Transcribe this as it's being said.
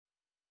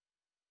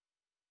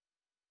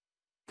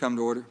Come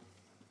to order.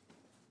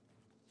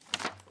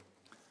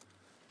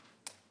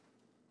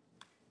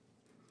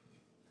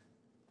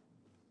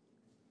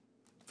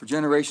 For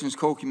generations,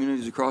 coal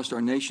communities across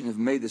our nation have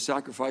made the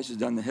sacrifices,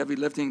 done the heavy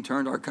lifting,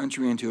 turned our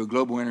country into a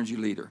global energy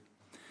leader.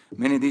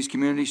 Many of these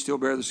communities still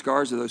bear the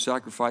scars of those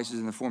sacrifices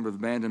in the form of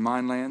abandoned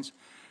mine lands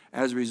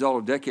as a result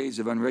of decades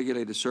of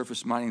unregulated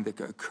surface mining that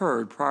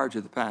occurred prior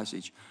to the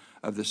passage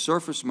of the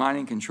Surface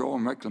Mining Control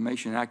and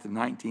Reclamation Act of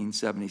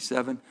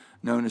 1977,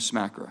 known as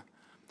SMCRA.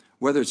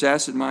 Whether it's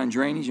acid mine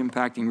drainage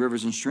impacting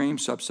rivers and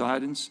streams,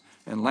 subsidence,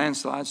 and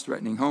landslides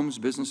threatening homes,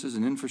 businesses,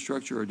 and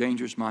infrastructure, or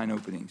dangerous mine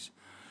openings,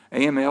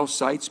 AML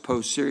sites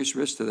pose serious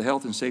risks to the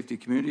health and safety of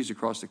communities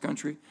across the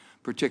country,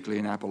 particularly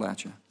in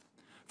Appalachia.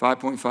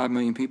 5.5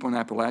 million people in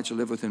Appalachia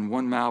live within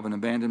 1 mile of an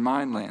abandoned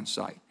mine land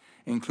site,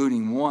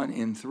 including 1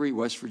 in 3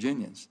 West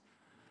Virginians.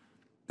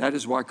 That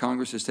is why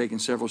Congress has taken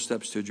several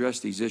steps to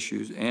address these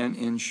issues and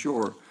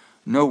ensure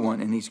no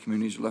one in these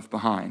communities are left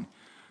behind.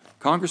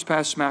 Congress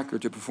passed SMCRA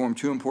to perform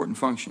 2 important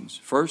functions.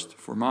 First,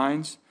 for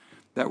mines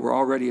that were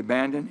already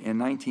abandoned in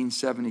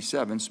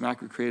 1977,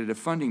 SMCRA created a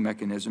funding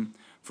mechanism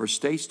for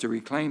states to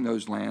reclaim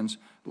those lands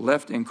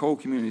left in coal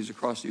communities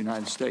across the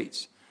United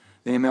States.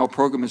 The AML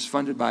program is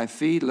funded by a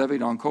fee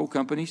levied on coal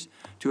companies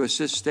to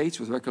assist states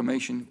with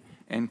reclamation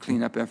and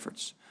cleanup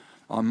efforts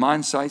on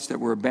mine sites that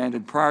were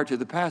abandoned prior to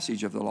the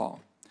passage of the law.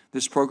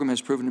 This program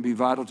has proven to be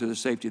vital to the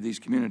safety of these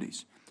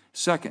communities.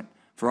 Second,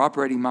 for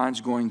operating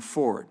mines going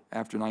forward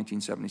after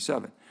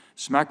 1977,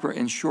 SMCRA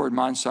ensured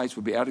mine sites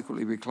would be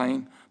adequately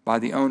reclaimed by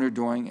the owner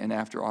during and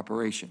after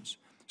operations.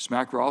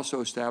 SMCRA also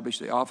established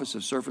the Office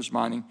of Surface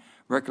Mining,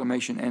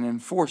 Reclamation, and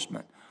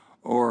Enforcement,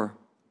 or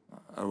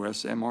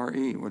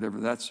OSMRE, whatever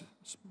that's.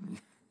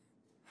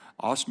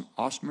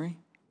 OSMRE?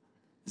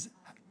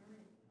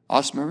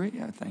 OSMRE?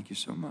 Yeah, thank you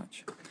so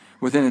much.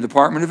 Within the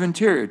Department of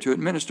Interior to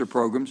administer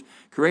programs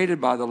created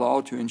by the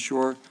law to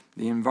ensure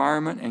the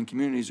environment and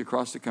communities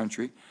across the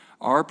country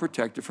are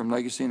protected from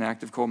legacy and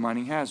active coal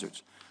mining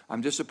hazards.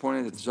 I'm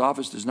disappointed that this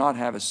office does not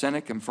have a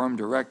Senate-confirmed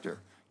director.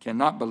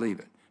 Cannot believe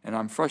it. And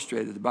I'm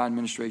frustrated that the Biden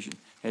administration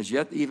has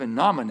yet to even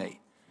nominate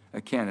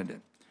a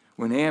candidate.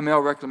 When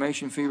AML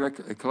Reclamation Fee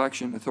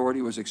Collection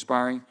Authority was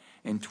expiring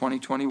in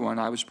 2021,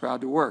 I was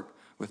proud to work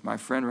with my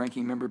friend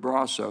Ranking Member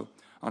Barrasso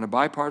on a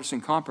bipartisan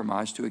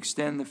compromise to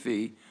extend the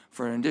fee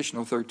for an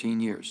additional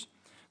 13 years.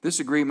 This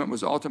agreement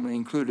was ultimately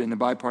included in the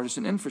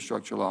bipartisan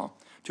infrastructure law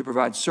to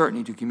provide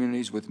certainty to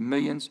communities with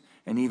millions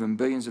and even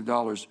billions of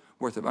dollars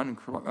worth of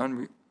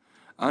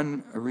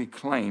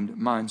unreclaimed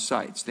mine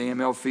sites. The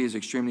AML fee is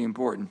extremely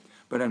important,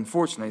 but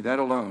unfortunately that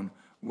alone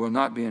will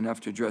not be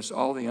enough to address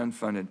all the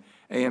unfunded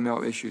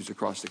AML issues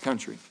across the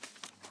country.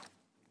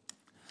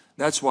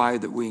 That's why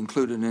that we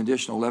included an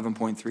additional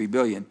 $11.3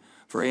 billion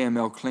for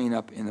AML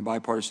cleanup in the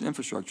bipartisan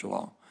infrastructure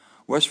law.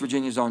 West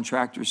Virginia is on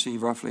track to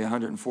receive roughly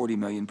 $140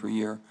 million per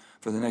year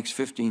for the next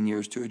 15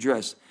 years to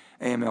address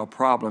AML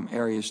problem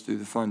areas through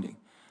the funding.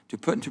 To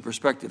put into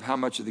perspective how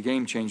much of the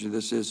game changer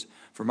this is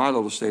for my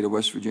little state of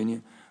West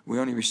Virginia, we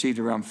only received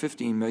around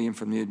 $15 million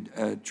from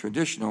the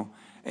traditional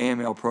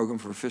AML program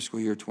for fiscal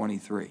year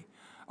 23.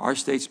 Our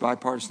state's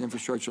bipartisan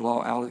infrastructure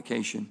law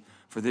allocation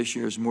for this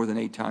year is more than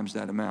 8 times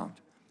that amount.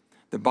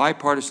 The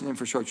bipartisan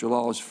infrastructure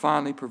law is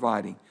finally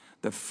providing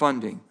the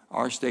funding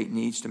our state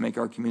needs to make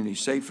our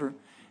communities safer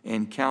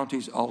in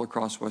counties all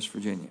across West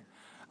Virginia.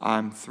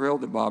 I'm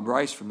thrilled that Bob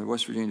Rice from the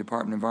West Virginia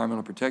Department of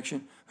Environmental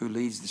Protection, who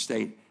leads the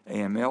state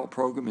AML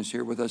program, is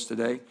here with us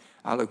today.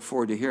 I look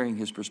forward to hearing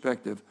his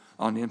perspective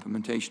on the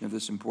implementation of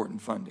this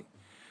important funding.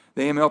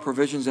 The AML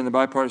provisions in the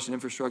bipartisan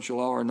infrastructure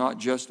law are not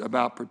just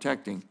about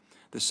protecting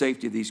the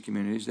safety of these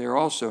communities, they are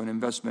also an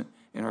investment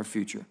in our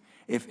future.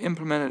 If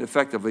implemented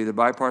effectively, the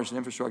bipartisan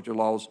infrastructure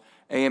law's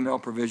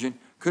AML provision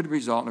could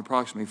result in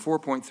approximately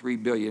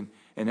 $4.3 billion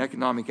in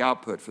economic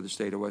output for the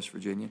state of West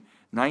Virginia,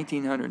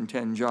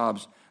 1,910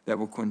 jobs that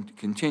will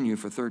continue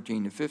for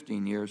 13 to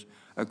 15 years,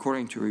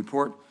 according to a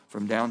report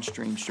from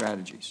Downstream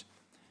Strategies.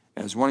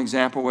 As one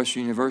example,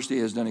 Western University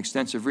has done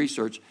extensive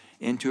research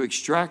into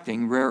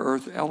extracting rare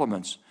earth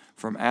elements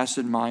from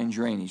acid mine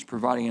drainage,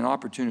 providing an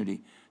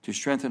opportunity to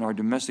strengthen our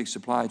domestic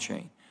supply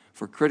chain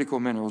for critical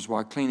minerals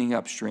while cleaning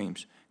up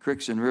streams,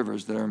 creeks, and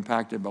rivers that are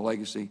impacted by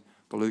legacy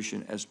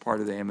pollution as part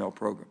of the AML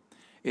program.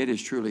 It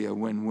is truly a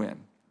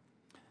win-win.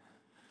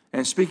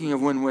 And speaking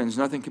of win-wins,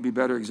 nothing could be a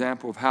better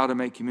example of how to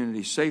make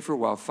communities safer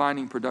while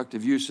finding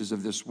productive uses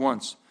of this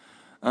once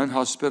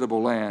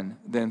unhospitable land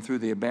than through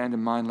the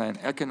Abandoned Mine Land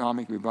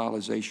Economic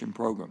Revitalization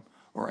Program,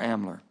 or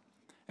AMLER.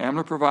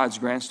 AMLER provides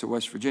grants to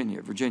West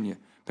Virginia,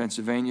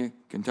 Pennsylvania,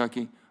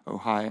 Kentucky,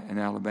 Ohio, and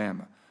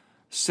Alabama,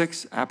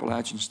 6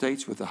 Appalachian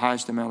states with the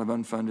highest amount of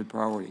unfunded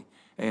priority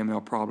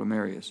AML problem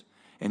areas,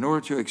 in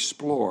order to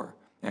explore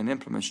and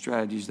implement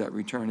strategies that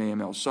return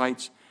AML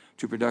sites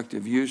to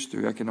productive use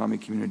through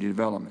economic community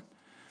development.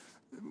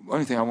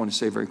 One thing I want to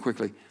say very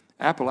quickly,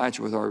 Appalachia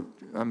with our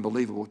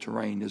unbelievable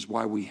terrain is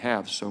why we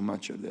have so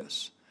much of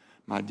this.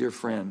 My dear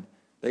friend,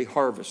 they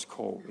harvest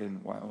coal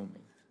in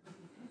Wyoming.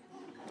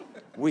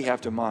 We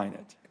have to mine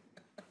it.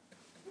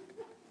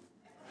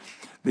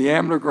 The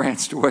AMLER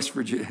grants to West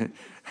Virginia,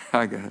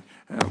 I got it.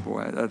 Oh,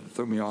 boy, that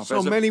threw me off.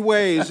 So many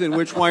ways in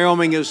which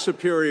Wyoming is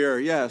superior,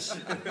 yes.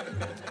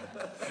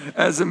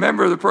 As a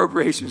member of the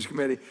Appropriations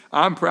Committee,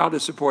 I'm proud to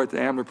support the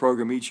AMLER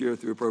program each year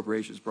through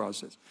appropriations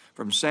process.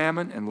 From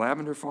salmon and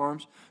lavender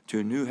farms to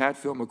a new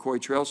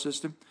Hatfield-McCoy trail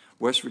system,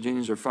 West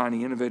Virginians are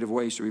finding innovative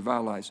ways to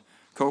revitalize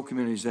coal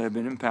communities that have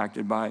been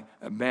impacted by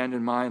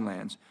abandoned mine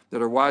lands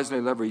that are wisely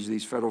leveraging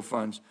these federal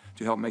funds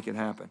to help make it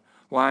happen.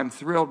 While I'm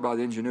thrilled by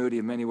the ingenuity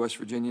of many West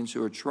Virginians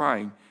who are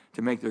trying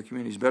to make their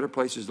communities better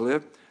places to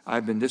live,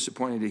 I've been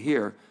disappointed to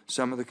hear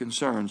some of the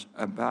concerns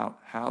about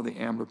how the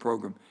AMLER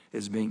program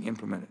is being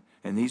implemented.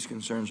 And these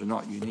concerns are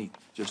not unique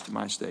just to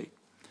my state.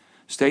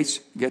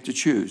 States get to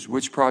choose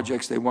which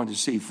projects they want to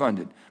see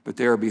funded, but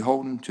they are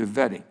beholden to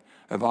vetting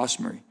of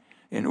OSMRE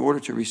in order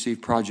to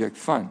receive project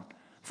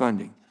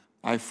funding.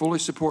 I fully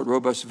support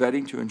robust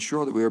vetting to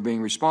ensure that we are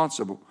being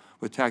responsible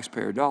with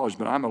taxpayer dollars,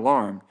 but I'm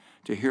alarmed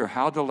to hear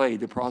how delayed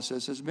the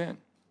process has been.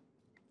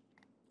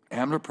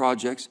 AMLER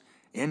projects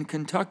in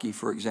Kentucky,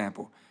 for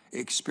example,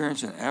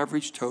 experience an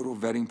average total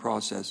vetting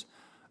process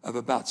of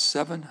about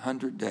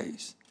 700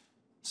 days,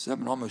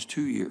 almost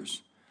 2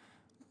 years.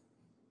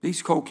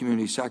 These coal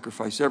communities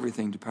sacrifice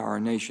everything to power our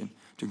nation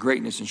to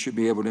greatness and should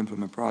be able to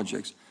implement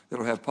projects that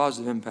will have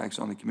positive impacts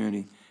on the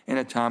community in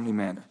a timely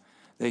manner.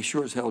 They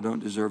sure as hell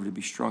don't deserve to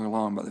be strung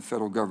along by the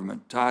federal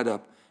government, tied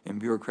up in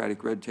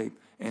bureaucratic red tape,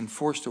 and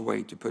forced to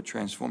wait to put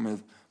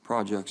transformative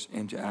projects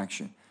into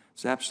action.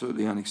 It's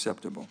absolutely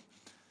unacceptable.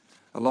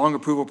 A long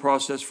approval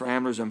process for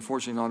AMLER is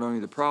unfortunately not only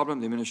the problem,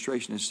 the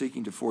administration is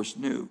seeking to force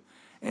new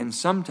and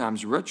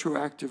sometimes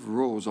retroactive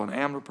rules on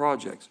AMLER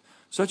projects,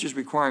 such as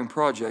requiring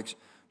projects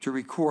to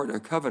record a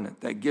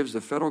covenant that gives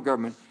the federal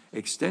government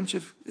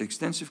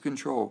extensive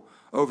control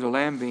over the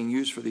land being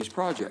used for these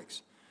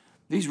projects.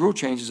 These rule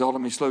changes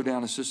ultimately slow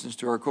down assistance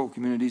to our coal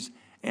communities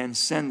and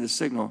send the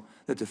signal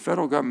that the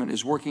federal government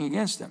is working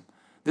against them.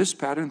 This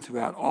pattern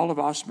throughout all of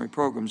OSMRE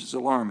programs is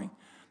alarming.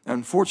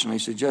 Unfortunately,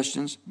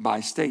 suggestions by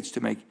states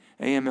to make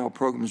AML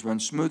programs run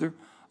smoother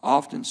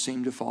often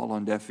seem to fall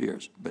on deaf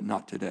ears, but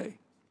not today.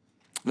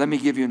 Let me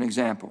give you an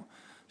example.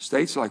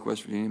 States like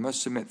West Virginia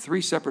must submit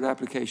 3 separate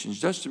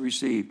applications just to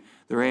receive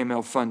their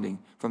AML funding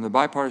from the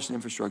bipartisan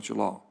infrastructure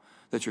law,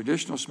 the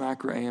traditional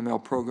SMACRA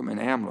AML program, and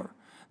AMLER.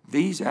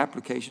 These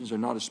applications are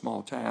not a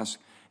small task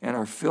and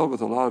are filled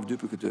with a lot of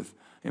duplicative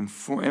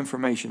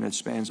information that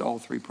spans all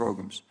 3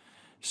 programs.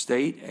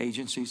 State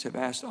agencies have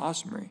asked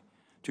OSMRE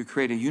to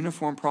create a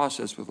uniform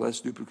process with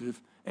less duplicative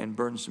and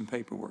burdensome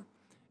paperwork,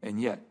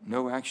 and yet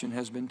no action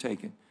has been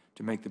taken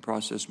to make the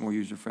process more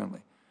user-friendly.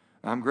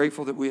 I'm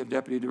grateful that we have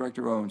Deputy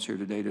Director Owens here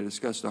today to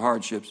discuss the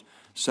hardships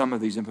some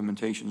of these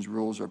implementations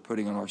rules are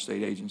putting on our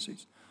state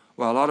agencies.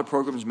 While a lot of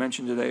programs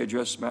mentioned today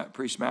address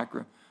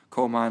pre-SMACRA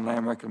coal mine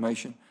land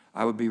reclamation,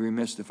 I would be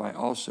remiss if I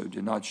also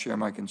did not share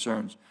my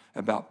concerns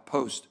about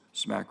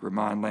post-SMACRA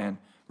mine land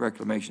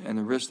reclamation and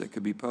the risk that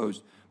could be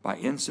posed by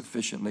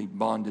insufficiently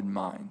bonded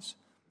mines.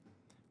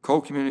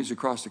 Coal communities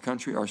across the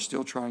country are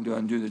still trying to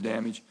undo the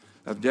damage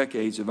of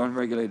decades of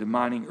unregulated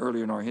mining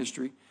earlier in our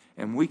history,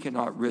 and we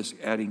cannot risk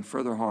adding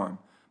further harm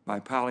by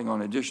piling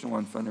on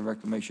additional unfunded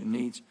reclamation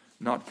needs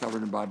not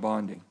covered by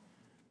bonding.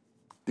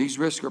 These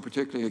risks are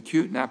particularly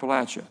acute in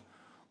Appalachia,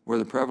 where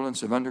the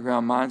prevalence of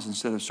underground mines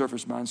instead of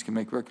surface mines can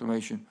make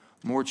reclamation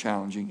more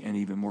challenging and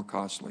even more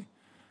costly.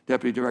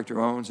 Deputy Director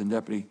Owens and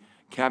Deputy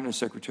Cabinet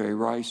Secretary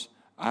Rice,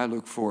 I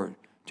look forward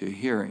to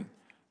hearing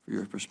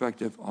your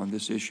perspective on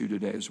this issue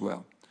today as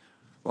well.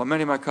 While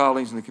many of my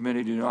colleagues in the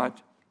committee do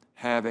not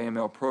have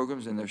AML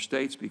programs in their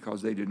states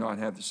because they do not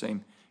have the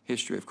same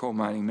history of coal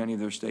mining, many of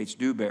their states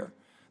do bear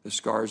the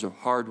scars of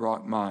hard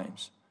rock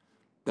mines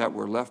that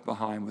were left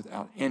behind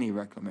without any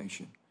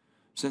reclamation.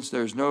 Since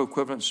there is no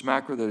equivalent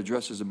SMACRA that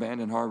addresses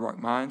abandoned hard rock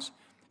mines,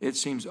 it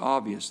seems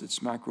obvious that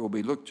SMACRA will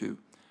be looked to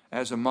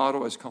as a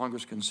model as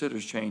Congress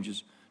considers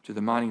changes to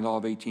the mining law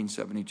of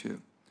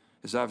 1872.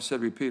 As I've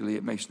said repeatedly,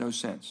 it makes no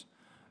sense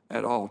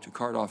at all to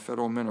cart off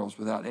federal minerals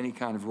without any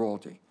kind of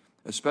royalty,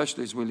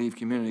 especially as we leave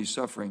communities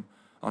suffering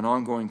on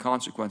ongoing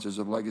consequences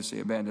of legacy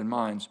abandoned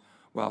mines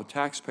while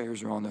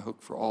taxpayers are on the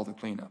hook for all the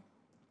cleanup.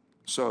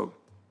 So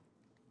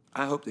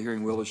I hope the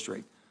hearing will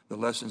illustrate the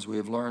lessons we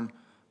have learned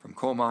from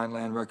coal mine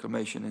land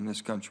reclamation in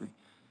this country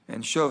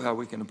and show how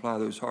we can apply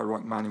those hard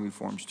rock mining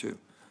reforms too.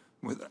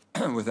 With that,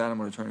 I'm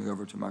going to turn it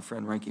over to my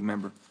friend, Ranking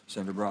Member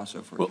Senator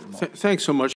Brasso, for his remarks. Thanks so much.